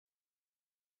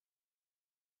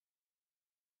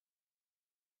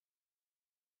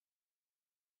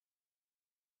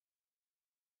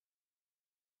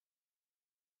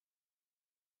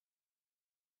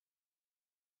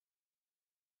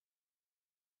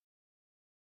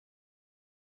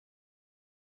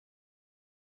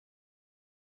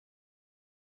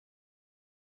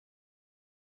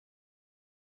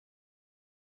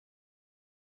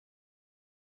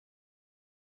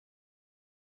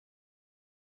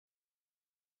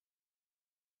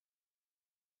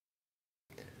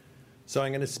So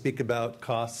I'm going to speak about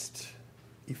cost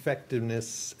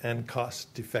effectiveness and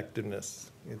cost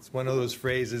effectiveness. It's one of those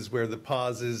phrases where the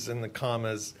pauses and the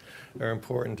commas are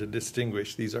important to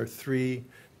distinguish. These are three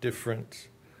different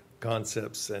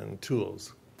concepts and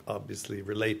tools, obviously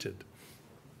related.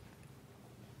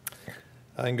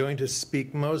 I'm going to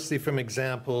speak mostly from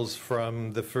examples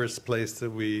from the first place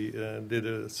that we did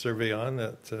a survey on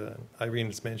that Irene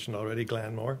has mentioned already,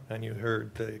 Glanmore, and you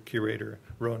heard the curator,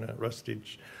 Rona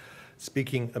Rustage,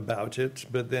 speaking about it.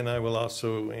 But then I will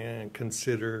also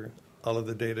consider all of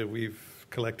the data we've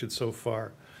collected so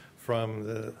far from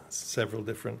the several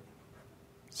different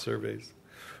surveys.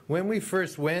 When we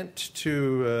first went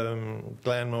to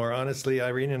Glanmore, honestly,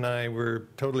 Irene and I were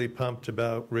totally pumped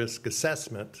about risk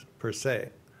assessment per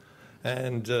se.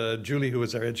 And Julie, who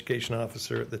was our education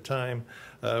officer at the time,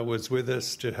 was with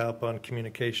us to help on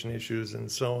communication issues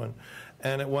and so on.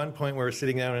 And at one point we were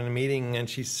sitting down in a meeting and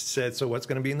she said, so what's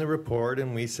going to be in the report?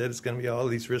 And we said it's going to be all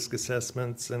these risk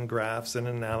assessments and graphs and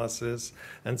analysis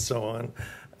and so on.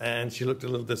 And she looked a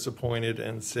little disappointed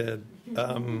and said,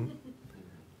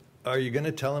 are you going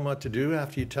to tell them what to do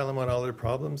after you tell them what all their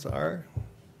problems are?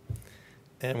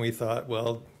 And we thought,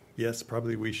 well, yes,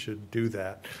 probably we should do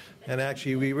that. And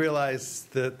actually, we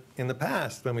realized that in the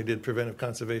past, when we did preventive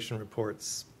conservation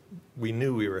reports, we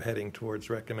knew we were heading towards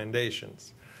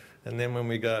recommendations. And then when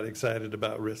we got excited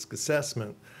about risk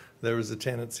assessment, there was a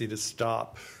tendency to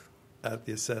stop at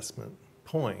the assessment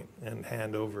point and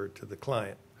hand over to the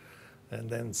client and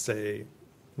then say,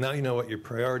 now you know what your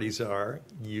priorities are,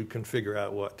 you can figure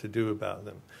out what to do about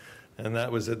them. And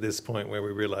that was at this point where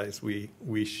we realized we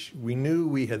knew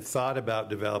we had thought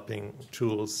about developing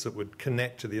tools that would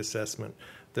connect to the assessment,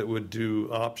 that would do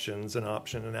options and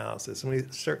option analysis. And we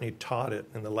certainly taught it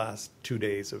in the last 2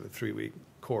 days of a 3-week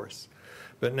course.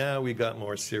 But now we got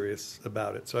more serious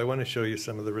about it. So I want to show you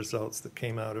some of the results that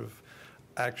came out of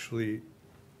actually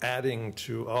adding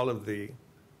to all of the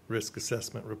risk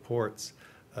assessment reports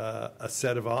a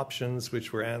set of options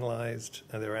which were analyzed,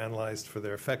 and they were analyzed for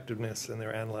their effectiveness, and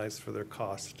they're analyzed for their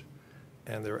cost,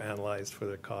 and they're analyzed for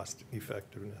their cost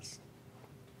effectiveness.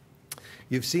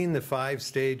 You've seen the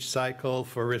 5-stage cycle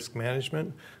for risk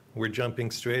management. We're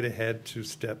jumping straight ahead to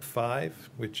step 5,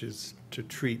 which is to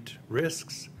treat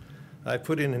risks. I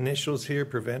put in initials here,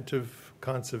 preventive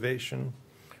conservation,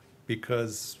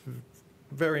 because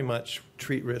very much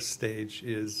treat risk stage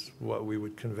is what we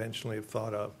would conventionally have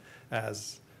thought of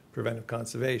as preventive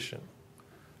conservation.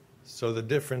 So the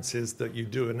difference is that you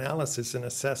do analysis and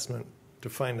assessment to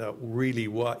find out really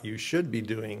what you should be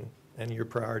doing and your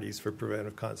priorities for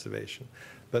preventive conservation.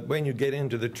 But when you get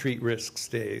into the treat risk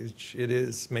stage, it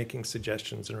is making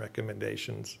suggestions and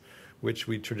recommendations, which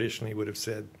we traditionally would have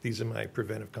said, these are my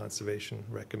preventive conservation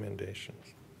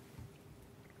recommendations.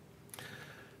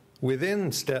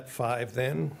 Within step 5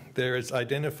 then, there is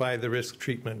identify the risk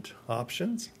treatment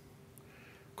options,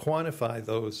 quantify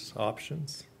those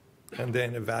options, and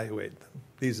then evaluate them.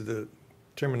 These are the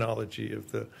terminology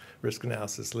of the risk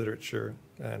analysis literature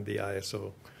and the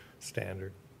ISO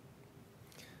standard.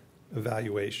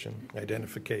 Evaluation,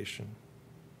 identification.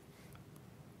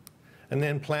 And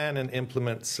then plan and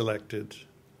implement selected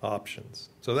options.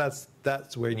 So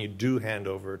that's when you do hand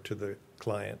over to the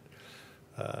client,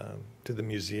 to the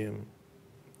museum.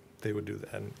 They would do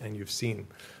that, and you've seen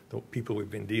the people we've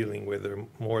been dealing with are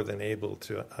more than able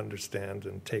to understand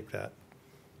and take that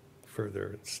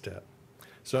further step.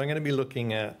 So I'm going to be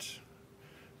looking at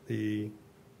the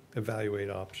evaluate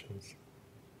options,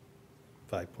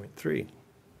 5.3.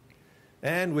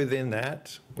 And within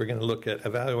that, we're going to look at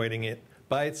evaluating it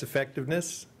by its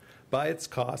effectiveness, by its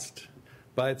cost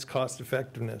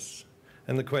effectiveness.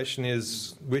 And the question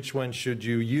is, which one should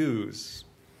you use?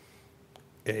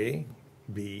 A,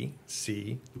 B,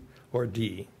 C, or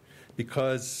D?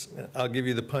 Because I'll give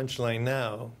you the punchline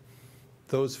now,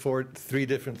 those three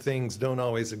different things don't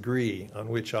always agree on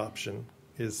which option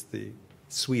is the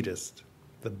sweetest,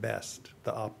 the best,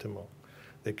 the optimal.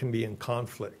 They can be in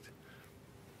conflict,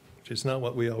 which is not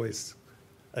what we always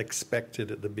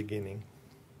expected at the beginning.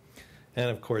 And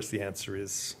of course the answer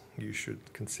is you should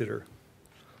consider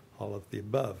all of the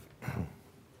above.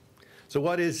 So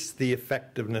what is the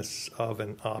effectiveness of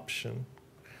an option?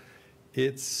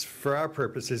 It's, for our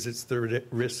purposes, it's the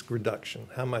risk reduction.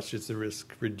 How much is the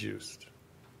risk reduced?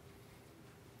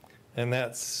 And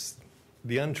that's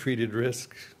the untreated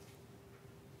risk,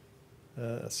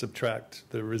 subtract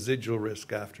the residual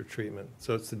risk after treatment.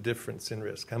 So it's the difference in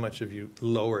risk. How much have you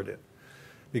lowered it?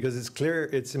 Because it's clear,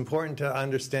 it's important to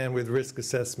understand with risk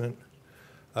assessment,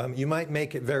 you might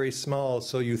make it very small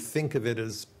so you think of it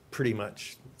as pretty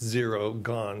much zero,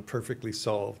 gone, perfectly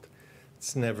solved.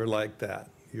 It's never like that.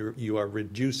 you are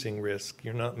reducing risk.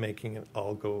 You're not making it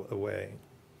all go away.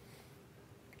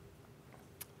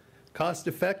 Cost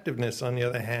effectiveness, on the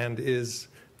other hand, is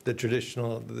the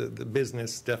traditional, the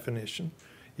business definition,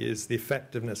 is the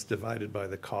effectiveness divided by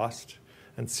the cost.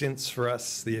 And since for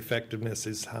us the effectiveness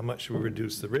is how much we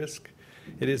reduce the risk,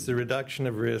 it is the reduction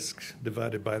of risk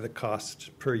divided by the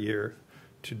cost per year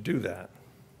to do that.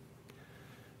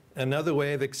 Another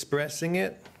way of expressing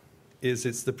it is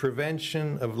it's the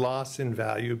prevention of loss in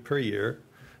value per year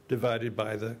divided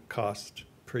by the cost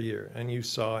per year. And you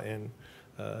saw in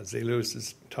Zay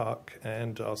Lewis's talk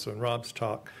and also in Rob's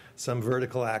talk some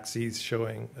vertical axes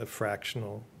showing a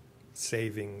fractional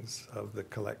savings of the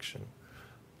collection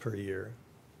per year.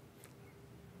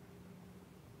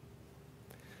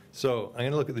 So I'm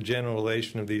going to look at the general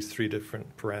relation of these three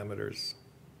different parameters.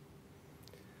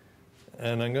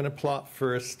 And I'm going to plot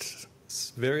first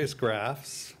various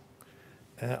graphs,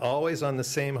 always on the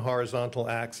same horizontal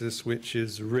axis, which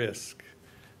is risk.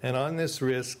 And on this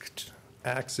risk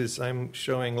axis, I'm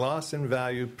showing loss in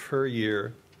value per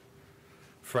year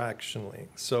fractionally.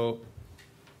 So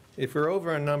if we're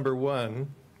over on number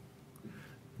 1,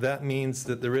 that means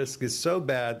that the risk is so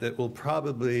bad that we'll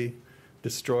probably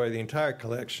destroy the entire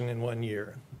collection in 1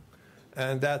 year.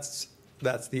 And that's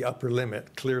the upper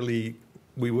limit. Clearly,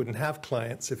 we wouldn't have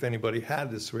clients if anybody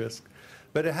had this risk.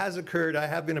 But it has occurred. I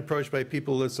have been approached by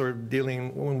people that are sort of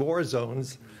dealing in war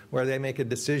zones where they make a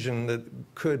decision that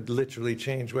could literally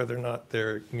change whether or not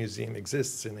their museum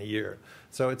exists in a year.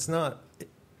 So it's not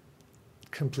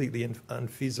completely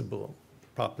unfeasible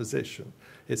proposition.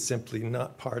 It's simply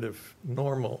not part of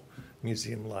normal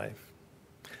museum life.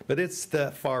 But it's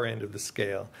the far end of the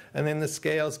scale. And then the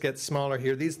scales get smaller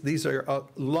here. These are a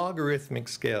logarithmic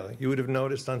scale. You would have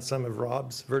noticed on some of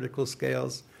Rob's vertical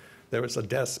scales, there was a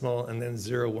decimal and then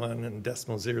 0.1 and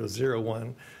decimal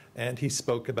 0.001. And he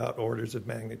spoke about orders of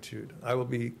magnitude. I will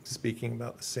be speaking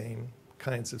about the same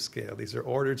kinds of scale. These are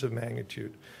orders of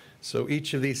magnitude. So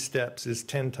each of these steps is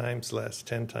 10 times less,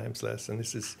 10 times less, and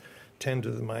this is 10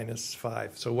 to the minus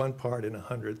 5. So 1 part in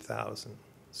 100,000.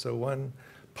 So 1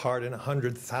 part in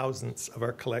 100,000ths of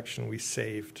our collection we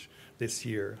saved this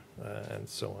year, and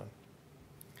so on.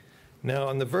 Now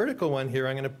on the vertical one here,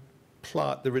 I'm going to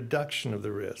plot the reduction of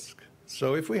the risk.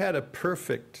 So if we had a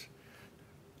perfect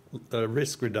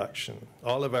risk reduction,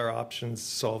 all of our options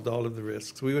solved all of the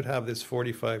risks, we would have this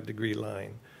 45-degree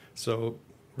line. So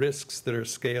risks that are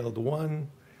scaled 1,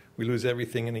 we lose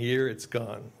everything in a year, it's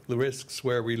gone. The risks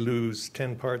where we lose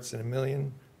 10 parts in a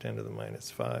million, 10 to the minus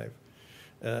 5,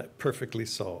 perfectly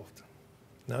solved.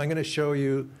 Now I'm going to show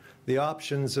you the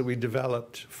options that we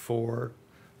developed for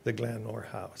the Glenmore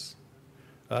House.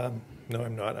 No,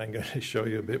 I'm not. I'm going to show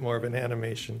you a bit more of an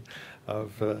animation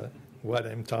of what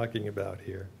I'm talking about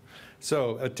here.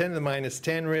 So a 10 to the minus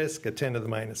 10 risk, a 10 to the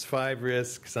minus 5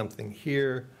 risk, something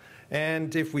here.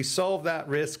 And if we solve that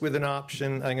risk with an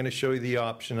option, I'm going to show you the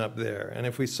option up there. And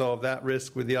if we solve that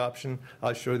risk with the option,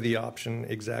 I'll show you the option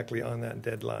exactly on that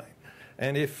deadline.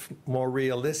 And if more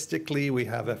realistically we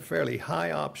have a fairly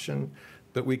high option,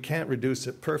 but we can't reduce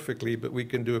it perfectly, but we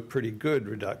can do a pretty good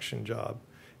reduction job,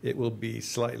 it will be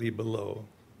slightly below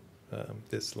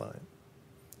this line.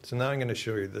 So now I'm going to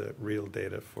show you the real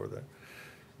data for the...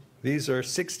 These are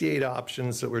 68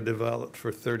 options that were developed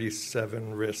for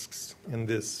 37 risks in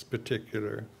this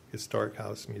particular historic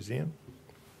house museum.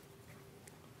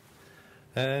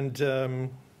 And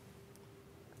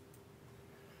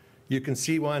you can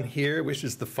see one here, which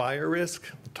is the fire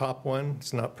risk, the top one.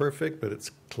 It's not perfect, but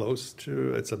it's close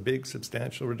to, it's a big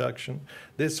substantial reduction.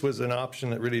 This was an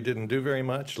option that really didn't do very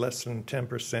much, less than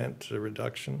 10%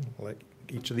 reduction. Like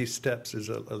each of these steps is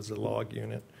a log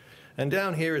unit. And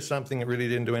down here is something that really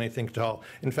didn't do anything at all.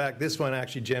 In fact, this one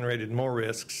actually generated more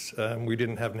risks. We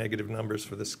didn't have negative numbers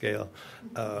for the scale,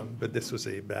 but this was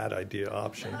a bad idea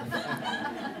option.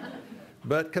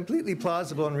 But completely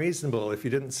plausible and reasonable if you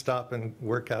didn't stop and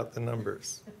work out the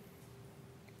numbers.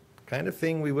 Kind of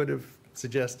thing we would have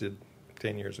suggested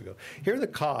 10 years ago. Here are the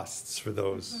costs for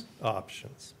those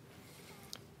options.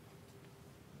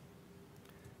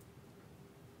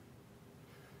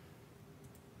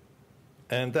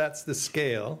 And that's the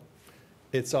scale.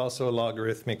 It's also a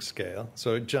logarithmic scale.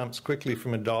 So it jumps quickly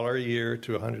from $1 a year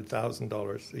to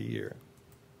 $100,000 a year.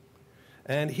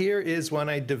 And here is when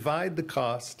I divide the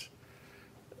cost,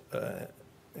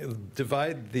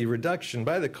 divide the reduction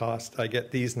by the cost, I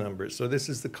get these numbers. So this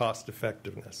is the cost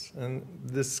effectiveness. And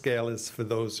this scale is for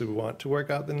those who want to work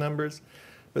out the numbers.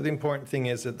 But the important thing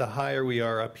is that the higher we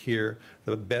are up here,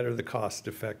 the better the cost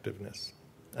effectiveness.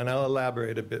 And I'll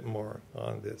elaborate a bit more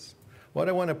on this. What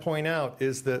I want to point out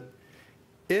is that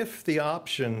if the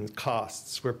option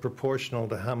costs were proportional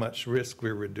to how much risk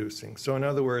we're reducing. So in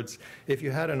other words, if you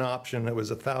had an option that was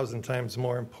 1,000 times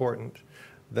more important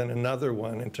than another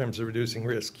one in terms of reducing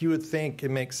risk, you would think it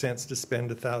makes sense to spend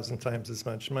 1,000 times as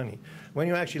much money. When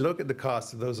you actually look at the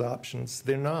cost of those options,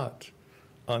 they're not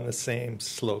on the same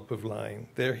slope of line.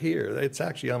 They're here. It's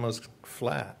actually almost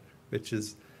flat, which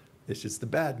is the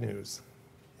bad news.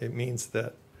 It means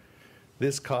that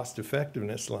this cost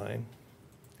effectiveness line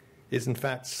is in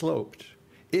fact sloped.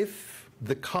 If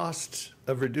the cost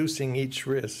of reducing each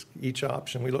risk, each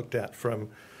option we looked at from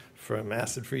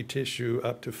acid-free tissue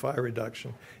up to fire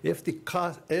reduction, if the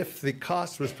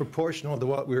cost was proportional to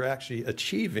what we were actually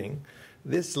achieving,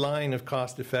 this line of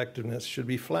cost effectiveness should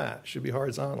be flat, should be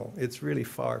horizontal. It's really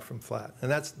far from flat. And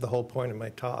that's the whole point of my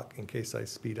talk, in case I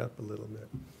speed up a little bit.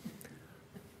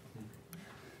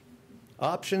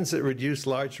 Options that reduce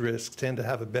large risks tend to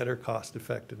have a better cost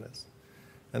effectiveness.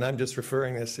 And I'm just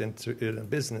referring this in a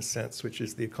business sense, which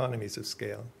is the economies of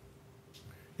scale.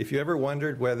 If you ever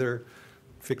wondered whether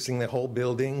fixing the whole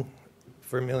building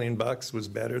for $1 million was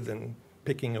better than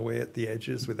picking away at the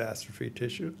edges with acid-free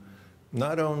tissue,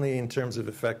 not only in terms of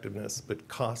effectiveness, but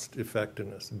cost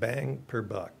effectiveness, bang per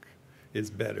buck,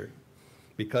 is better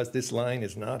because this line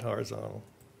is not horizontal.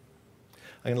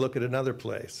 I can look at another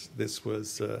place. This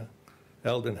was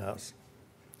Eldon House.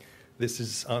 This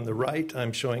is on the right,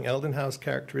 I'm showing Eldon House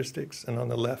characteristics, and on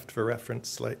the left, for reference,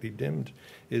 slightly dimmed,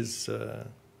 is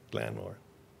Glanmore.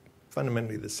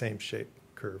 Fundamentally the same shape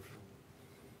curve.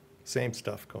 Same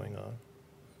stuff going on.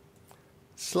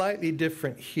 Slightly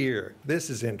different here. This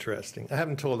is interesting. I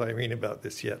haven't told Irene about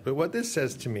this yet, but what this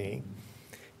says to me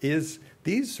is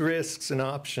these risks and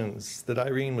options that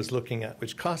Irene was looking at,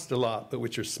 which cost a lot, but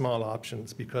which are small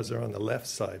options because they're on the left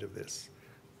side of this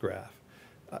graph.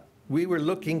 We were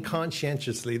looking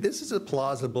conscientiously. This is a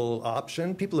plausible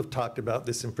option. People have talked about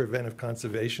this in preventive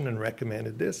conservation and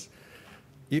recommended this.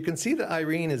 You can see that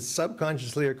Irene is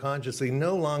subconsciously or consciously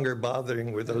no longer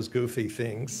bothering with those goofy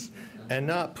things and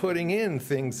not putting in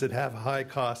things that have high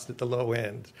cost at the low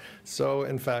end. So,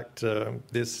 in fact,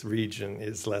 this region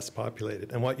is less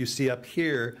populated. And what you see up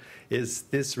here is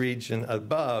this region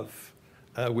above,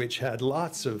 which had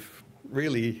lots of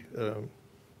really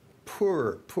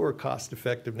poor cost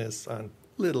effectiveness on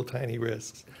little tiny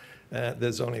risks.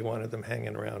 There's only one of them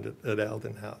hanging around at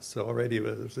Eldon House. So already it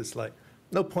was just like,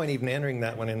 no point even entering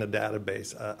that one in a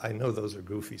database. I know those are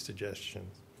goofy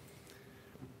suggestions.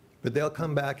 But they'll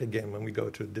come back again when we go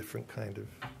to a different kind of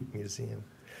museum.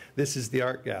 This is the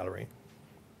art gallery.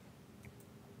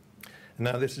 And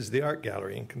now this is the art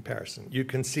gallery in comparison. You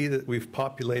can see that we've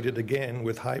populated again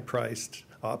with high-priced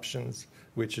options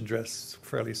which address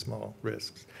fairly small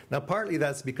risks. Now, partly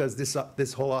that's because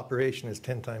this whole operation is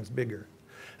 10 times bigger.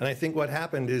 And I think what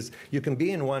happened is you can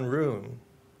be in one room,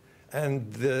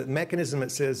 and the mechanism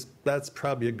that says that's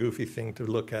probably a goofy thing to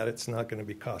look at, it's not going to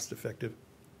be cost effective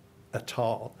at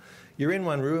all. You're in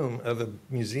one room of a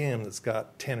museum that's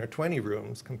got 10 or 20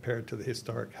 rooms compared to the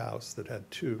historic house that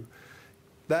had 2.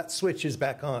 That switches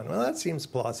back on. Well, that seems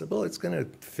plausible. It's going to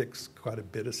fix quite a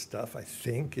bit of stuff, I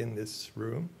think, in this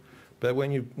room. But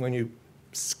when you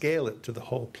scale it to the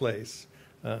whole place,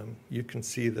 you can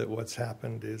see that what's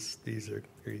happened is these are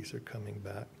coming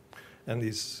back, and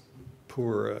these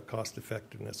poor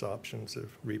cost-effectiveness options are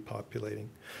repopulating.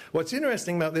 What's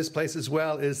interesting about this place as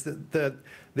well is that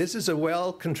this is a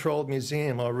well-controlled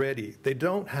museum already. They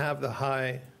don't have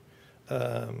the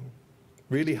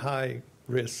really high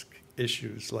risk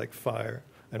issues like fire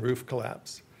and roof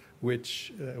collapse,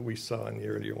 which we saw in the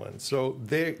earlier ones. So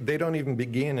they don't even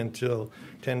begin until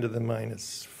 10 to the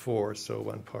minus 4, so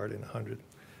 1 part in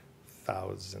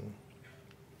 100,000.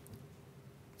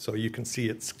 So you can see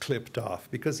it's clipped off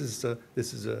because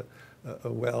this is a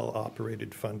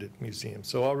well-operated, funded museum.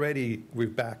 So already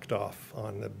we've backed off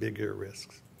on the bigger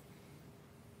risks.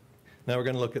 Now we're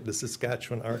going to look at the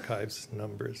Saskatchewan Archives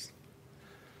numbers.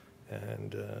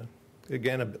 And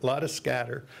again, a lot of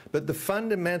scatter. But the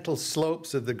fundamental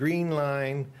slopes of the green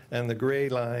line and the gray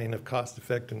line of cost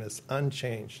effectiveness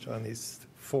unchanged on these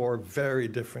 4 very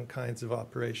different kinds of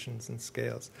operations and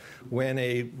scales. When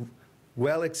a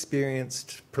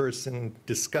well-experienced person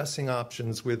discussing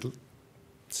options with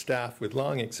staff with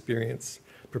long experience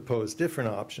propose different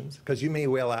options, because you may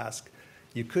well ask,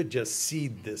 you could just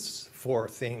seed this 4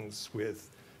 things with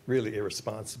really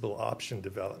irresponsible option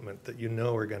development that you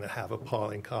know are going to have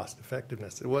appalling cost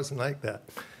effectiveness. It wasn't like that.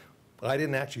 I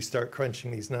didn't actually start crunching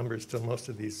these numbers till most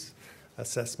of these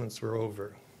assessments were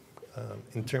over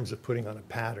in terms of putting on a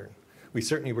pattern. We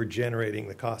certainly were generating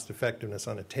the cost effectiveness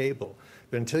on a table,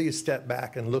 but until you step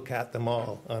back and look at them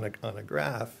all on a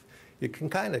graph, you can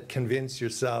kind of convince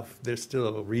yourself they're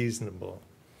still reasonable.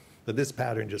 But this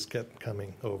pattern just kept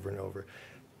coming over and over.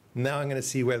 Now I'm going to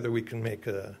see whether we can make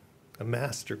a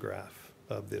master graph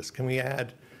of this. Can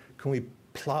we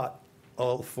plot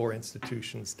all 4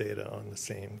 institutions' data on the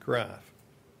same graph?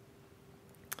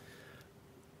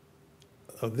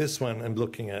 This one, I'm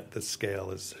looking at the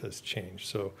scale has changed.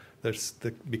 So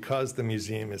because the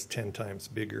museum is 10 times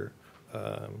bigger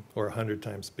or 100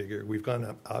 times bigger, we've gone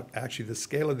up. Actually, the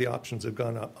scale of the options have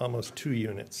gone up almost 2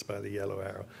 units by the yellow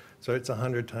arrow. So it's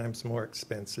 100 times more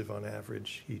expensive on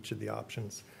average, each of the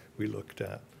options we looked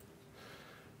at.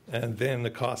 And then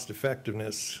the cost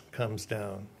effectiveness comes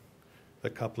down a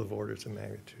couple of orders of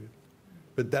magnitude.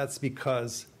 But that's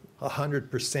because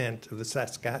 100% of the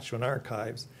Saskatchewan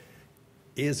archives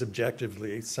is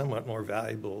objectively somewhat more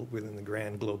valuable within the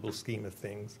grand global scheme of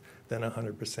things than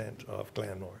 100% of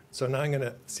Glenmore. So now I'm going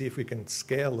to see if we can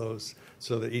scale those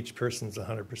so that each person's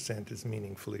 100% is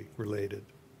meaningfully related.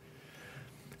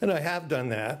 And I have done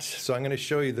that, so I'm going to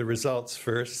show you the results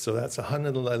first. So that's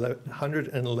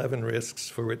 111 risks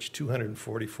for which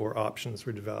 244 options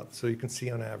were developed. So you can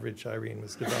see on average Irene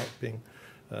was developing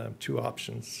 2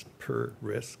 options per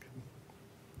risk.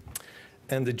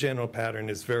 And the general pattern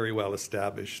is very well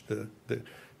established.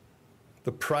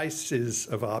 The prices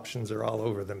of options are all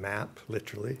over the map,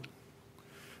 literally,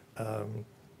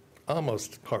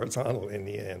 almost horizontal in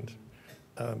the end.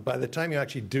 By the time you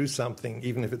actually do something,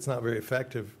 even if it's not very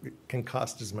effective, it can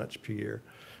cost as much per year.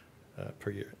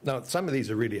 Now, some of these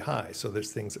are really high, so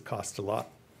there's things that cost a lot,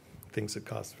 things that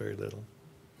cost very little.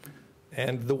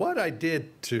 And what I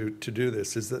did to do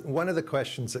this is that one of the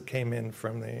questions that came in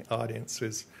from the audience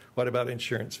is, what about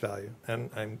insurance value? And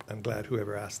I'm glad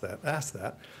whoever asked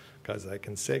that, because I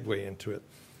can segue into it.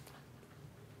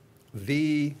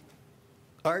 The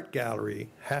art gallery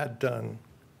had done,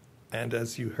 and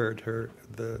as you heard her,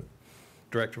 the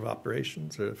director of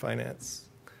operations or finance,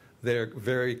 they're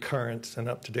very current and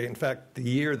up to date. In fact, the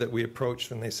year that we approached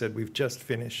them, they said, we've just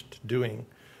finished doing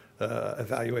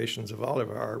evaluations of all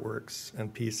of our artworks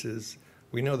and pieces.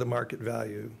 We know the market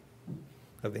value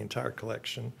of the entire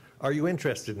collection. Are you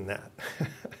interested in that?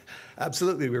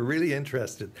 Absolutely, we're really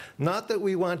interested. Not that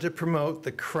we want to promote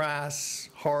the crass,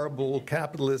 horrible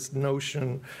capitalist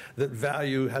notion that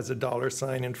value has a dollar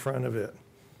sign in front of it.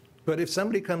 But if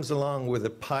somebody comes along with a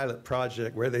pilot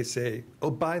project where they say, oh,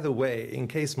 by the way, in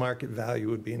case market value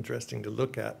would be interesting to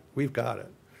look at, we've got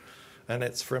it. And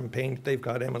it's from paint. They've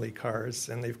got Emily Carr's,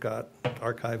 and they've got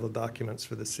archival documents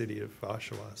for the city of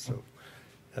Oshawa. So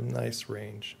a nice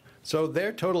range. So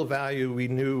their total value we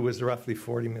knew was roughly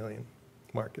 40 million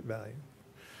market value.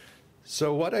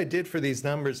 So what I did for these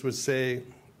numbers was say,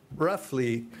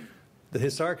 roughly, the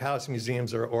historic house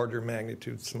museums are order of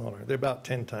magnitude smaller. They're about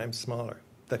 10 times smaller.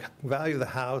 The value of the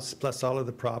house plus all of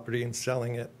the property and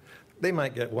selling it, they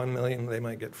might get 1 million, they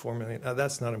might get 4 million.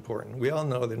 That's not important. We all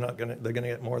know they're going to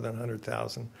get more than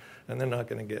 100,000, and they're not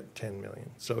going to get 10 million.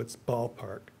 So it's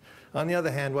ballpark. On the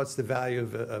other hand, what's the value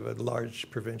of a large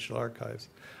provincial archives?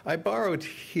 I borrowed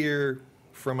here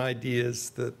from ideas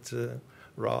that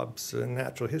Rob's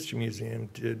Natural History Museum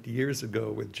did years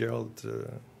ago with Gerald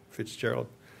Fitzgerald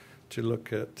to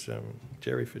look at,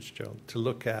 Jerry Fitzgerald, to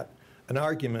look at an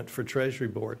argument for Treasury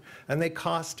Board. And they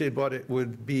costed what it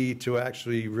would be to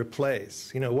actually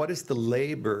replace. You know, what is the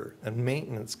labor and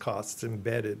maintenance costs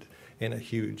embedded in a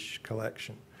huge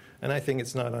collection? And I think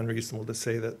it's not unreasonable to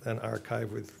say that an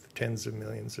archive with tens of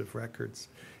millions of records,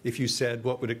 if you said,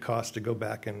 what would it cost to go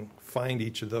back and find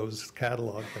each of those,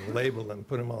 catalog them, label them,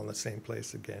 put them all in the same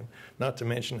place again, not to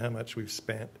mention how much we've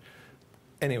spent.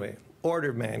 Anyway, order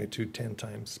of magnitude 10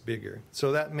 times bigger.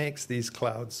 So that makes these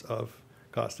clouds of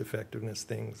cost effectiveness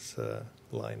things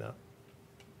line up.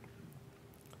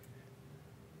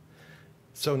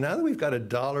 So now that we've got a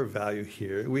dollar value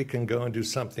here, we can go and do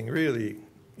something really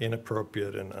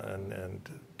inappropriate and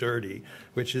dirty,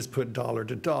 which is put dollar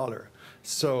to dollar.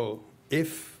 So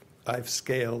if I've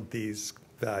scaled these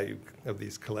value of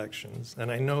these collections,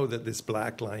 and I know that this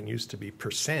black line used to be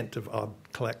percent of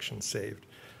collections saved,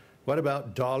 what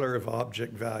about dollar of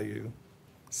object value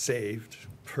saved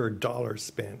per dollar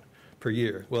spent per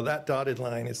year? Well, that dotted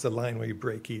line is the line where you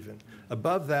break even.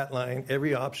 Above that line,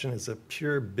 every option is a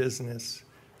pure business,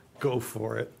 go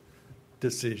for it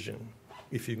decision,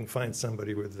 if you can find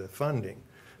somebody with the funding.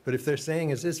 But if they're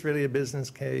saying, is this really a business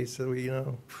case? So we,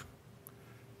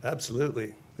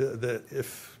 absolutely.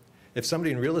 If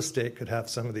somebody in real estate could have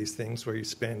some of these things where you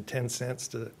spend 10 cents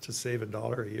to save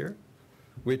 $1 a year,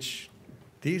 which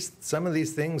some of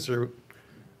these things are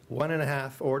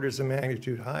 1.5 orders of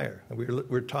magnitude higher.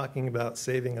 We're talking about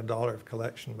saving $1 of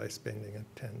collection by spending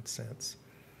 10 cents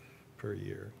per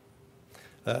year.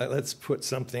 Let's put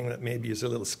something that maybe is a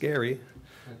little scary.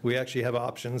 We actually have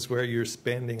options where you're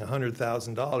spending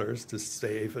 $100,000 to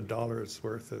save $1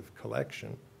 worth of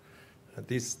collection.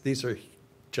 These are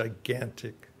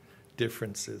gigantic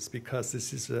differences because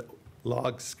this is a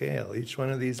log scale. Each one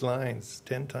of these lines,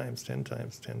 10 times, 10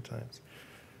 times, 10 times.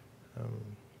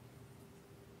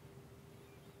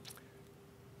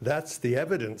 That's the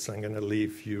evidence I'm going to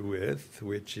leave you with,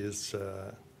 which is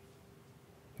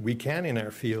we can, in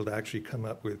our field, actually come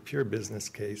up with pure business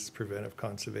case, preventive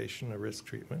conservation, or risk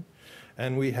treatment.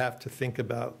 And we have to think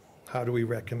about how do we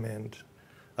recommend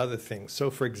other things. So,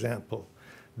 for example,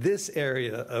 this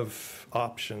area of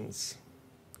options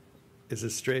is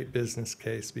a straight business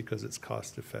case because it's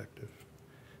cost effective.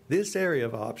 This area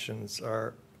of options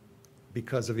are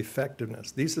because of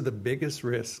effectiveness. These are the biggest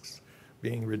risks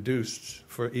being reduced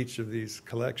for each of these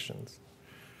collections.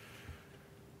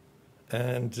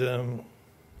 And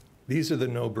these are the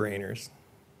no-brainers.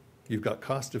 You've got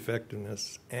cost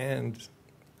effectiveness and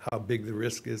how big the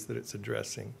risk is that it's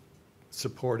addressing,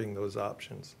 supporting those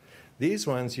options. These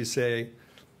ones, you say,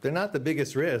 they're not the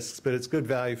biggest risks, but it's good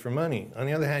value for money. On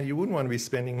the other hand, you wouldn't want to be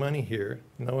spending money here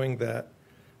knowing that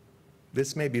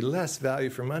this may be less value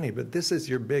for money, but this is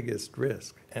your biggest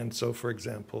risk. And so, for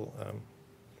example,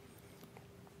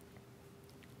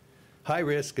 high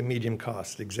risk and medium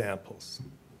cost examples,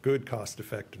 good cost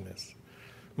effectiveness.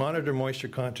 Monitor moisture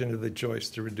content of the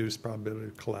joist to reduce probability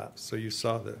of collapse. So you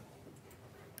saw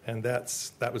and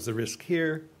that was the risk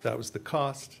here, that was the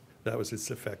cost, that was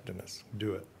its effectiveness.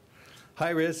 Do it. High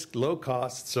risk, low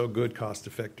cost, so good cost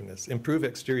effectiveness. Improve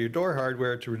exterior door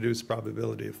hardware to reduce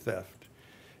probability of theft.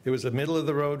 It was a middle of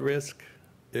the road risk,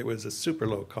 it was a super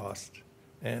low cost,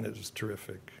 and it was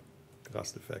terrific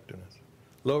cost effectiveness.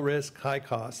 Low risk, high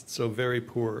cost, so very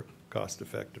poor cost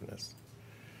effectiveness.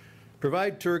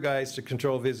 Provide tour guides to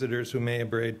control visitors who may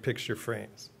abrade picture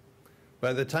frames.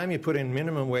 By the time you put in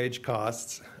minimum wage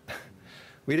costs,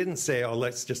 we didn't say, oh,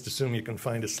 let's just assume you can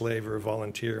find a slave or a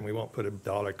volunteer and we won't put a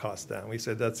dollar cost down. We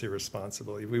said that's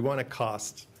irresponsible. We want to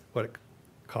cost what it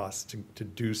costs to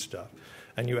do stuff.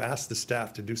 And you ask the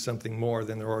staff to do something more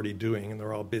than they're already doing and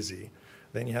they're all busy.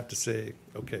 Then you have to say,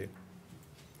 okay.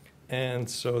 And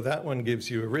so that one gives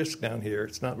you a risk down here.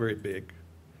 It's not very big.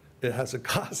 It has a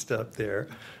cost up there,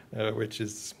 which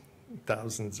is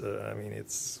thousands. I mean,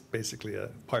 it's basically a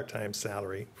part-time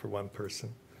salary for one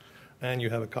person. And you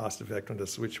have a cost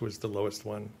effectiveness, which was the lowest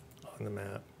one on the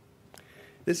map.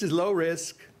 This is low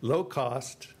risk, low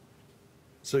cost.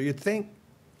 So you'd think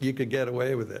you could get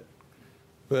away with it.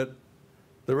 But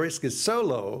the risk is so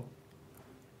low,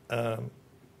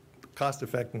 cost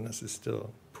effectiveness is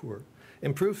still poor.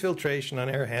 Improve filtration on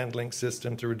air handling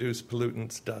system to reduce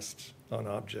pollutants, dust on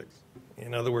objects.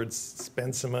 In other words,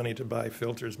 spend some money to buy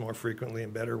filters more frequently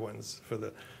and better ones for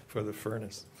the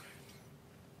furnace.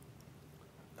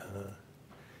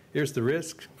 Here's the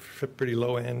risk, pretty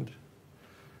low end.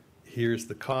 Here's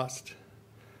the cost,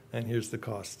 and here's the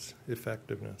cost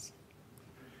effectiveness.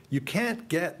 You can't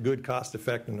get good cost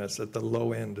effectiveness at the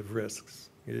low end of risks.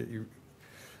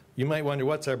 You might wonder,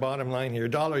 what's our bottom line here?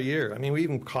 $1 a year. I mean, we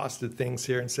even costed things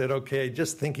here and said, okay,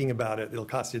 just thinking about it, it'll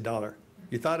cost you $1.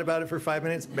 You thought about it for 5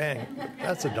 minutes, bang,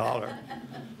 that's $1.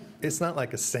 It's not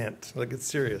like a cent, like it's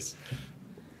serious.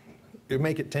 It'd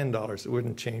make it $10, it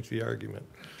wouldn't change the argument.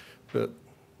 But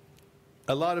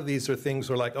a lot of these are things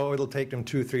where like, oh, it'll take them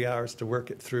 2 or 3 hours to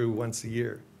work it through once a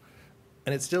year.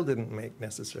 And it still didn't make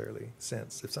necessarily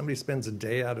sense. If somebody spends a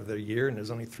day out of their year and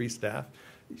there's only 3 staff,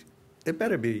 it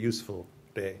better be a useful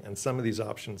day. And some of these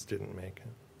options didn't make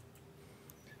it.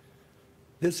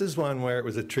 This is one where it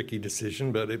was a tricky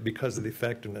decision, but because of the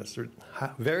effectiveness,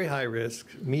 very high risk,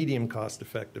 medium cost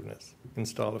effectiveness,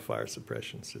 install a fire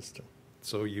suppression system.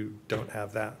 So you don't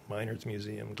have that. Miners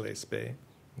Museum, Glace Bay,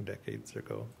 decades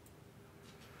ago.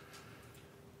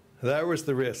 That was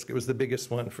the risk. It was the biggest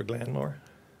one for Glenmore.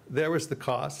 There was the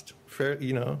cost,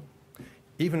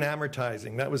 even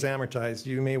amortizing. That was amortized.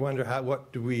 You may wonder how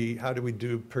do we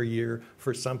do per year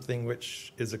for something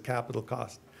which is a capital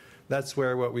cost. That's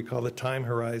where what we call the time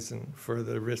horizon for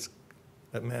the risk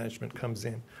management comes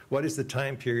in. What is the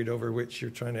time period over which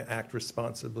you're trying to act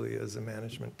responsibly as a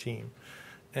management team?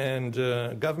 And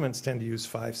governments tend to use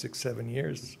 5, 6, 7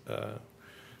 years.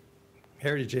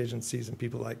 Heritage agencies and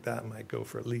people like that might go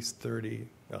for at least 30,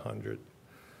 100.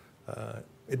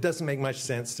 It doesn't make much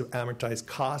sense to amortize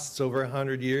costs over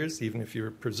 100 years, even if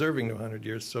you're preserving to 100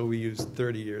 years, so we use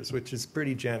 30 years, which is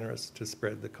pretty generous to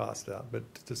spread the cost out, but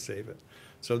to save it.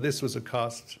 So this was a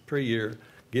cost per year,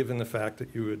 given the fact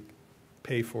that you would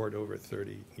pay for it over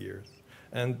 30 years.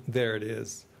 And there it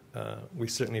is. We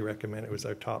certainly recommend it. It was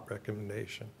our top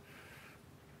recommendation.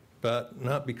 but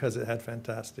not because it had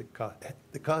fantastic cost.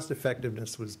 The cost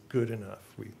effectiveness was good enough,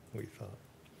 we thought.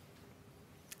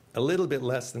 A little bit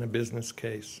less than a business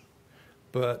case,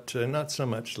 but not so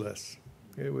much less.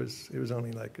 It was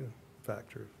only like a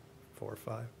factor of 4 or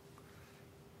 5.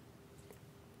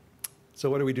 So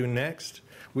what do we do next?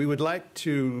 We would like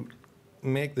to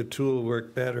make the tool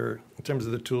work better in terms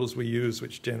of the tools we use,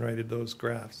 which generated those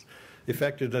graphs.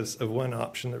 Effectiveness of one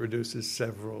option that reduces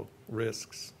several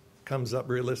risks comes up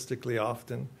realistically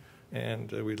often,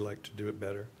 and we'd like to do it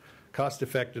better. Cost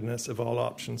effectiveness of all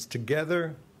options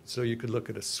together, so you could look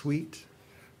at a suite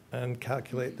and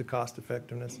calculate the cost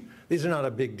effectiveness. These are not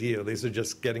a big deal. These are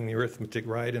just getting the arithmetic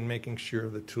right and making sure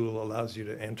the tool allows you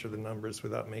to enter the numbers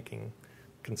without making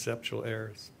conceptual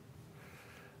errors.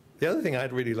 The other thing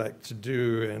I'd really like to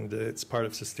do, and it's part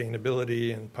of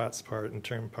sustainability and part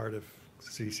of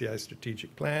CCI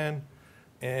strategic plan,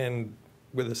 and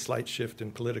with a slight shift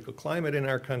in political climate in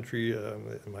our country,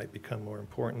 it might become more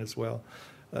important as well.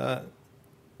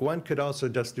 One could also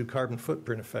just do carbon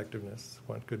footprint effectiveness.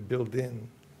 One could build in,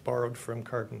 borrowed from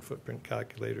carbon footprint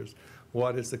calculators,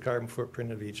 what is the carbon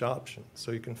footprint of each option?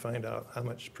 So you can find out how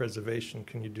much preservation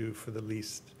can you do for the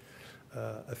least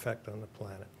effect on the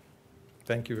planet.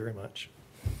 Thank you very much.